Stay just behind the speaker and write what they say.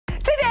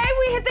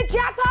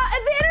jackpot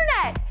of the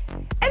internet!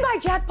 And by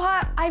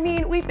jackpot, I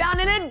mean we found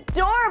an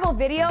adorable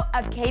video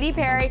of Katy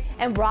Perry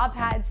and Rob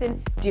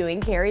Pattinson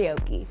doing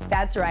karaoke.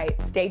 That's right,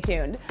 stay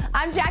tuned.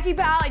 I'm Jackie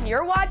Powell and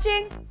you're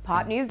watching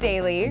Pop News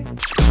Daily.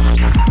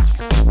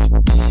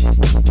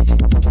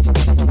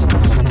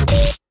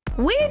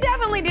 We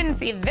definitely didn't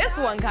see this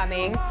one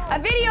coming. A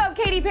video of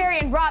Katy Perry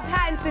and Rob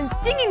Pattinson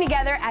singing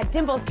together at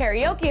Dimple's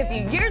karaoke a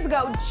few years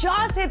ago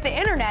just hit the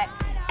internet,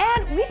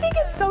 and we think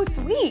it's so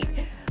sweet.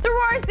 The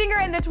Roar singer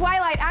and the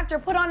Twilight actor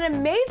put on an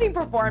amazing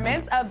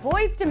performance of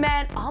Boyz II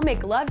Men, I'll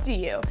Make Love to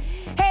You.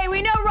 Hey,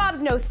 we know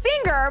Rob's no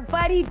singer,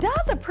 but he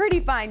does a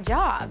pretty fine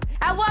job.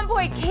 At one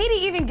point,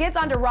 Katy even gets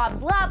onto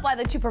Rob's lap while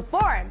the two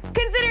perform.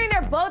 Considering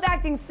they're both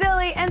acting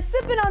silly and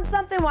sipping on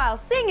something while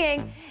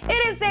singing,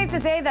 it is safe to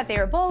say that they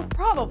are both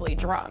probably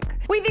drunk.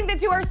 We think the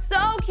two are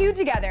so cute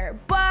together,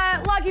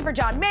 but lucky for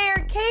John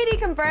Mayer, Katy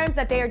confirms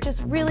that they are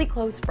just really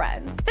close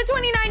friends. The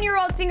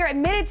 29-year-old singer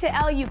admitted to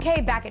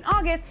LUK back in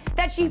August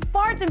that she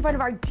farts in front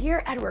of our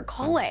dear Edward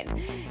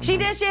Cullen. She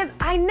dishes,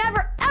 "I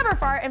never ever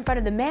fart in front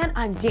of the man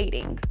I'm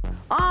dating."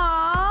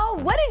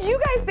 Aww, what did you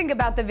guys think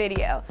about the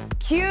video?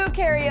 Cute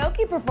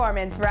karaoke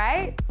performance,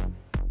 right?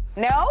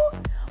 No?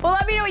 Well,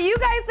 let me know what you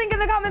guys think in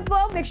the comments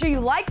below. Make sure you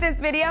like this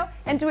video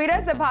and tweet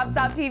us at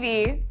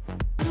PopStopTV.